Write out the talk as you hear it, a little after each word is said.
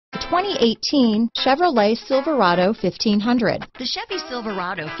2018 Chevrolet Silverado 1500. The Chevy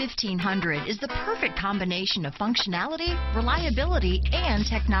Silverado 1500 is the perfect combination of functionality, reliability, and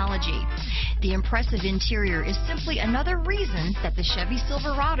technology. The impressive interior is simply another reason that the Chevy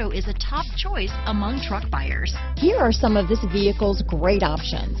Silverado is a top choice among truck buyers. Here are some of this vehicle's great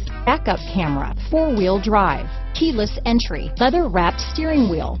options: backup camera, 4-wheel drive, keyless entry, leather-wrapped steering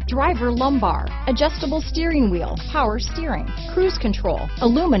wheel, driver lumbar, adjustable steering wheel, power steering, cruise control,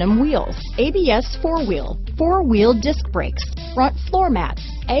 aluminum wheels, ABS 4-wheel disc brakes, front floor mats,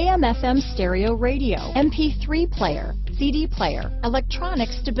 AM/FM stereo radio, MP3 player, CD player, electronic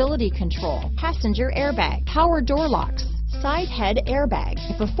stability control, passenger airbag, power door locks, side head airbag.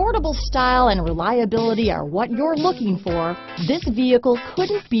 If affordable style and reliability are what you're looking for, this vehicle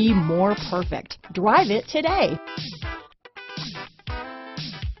couldn't be more perfect. Drive it today.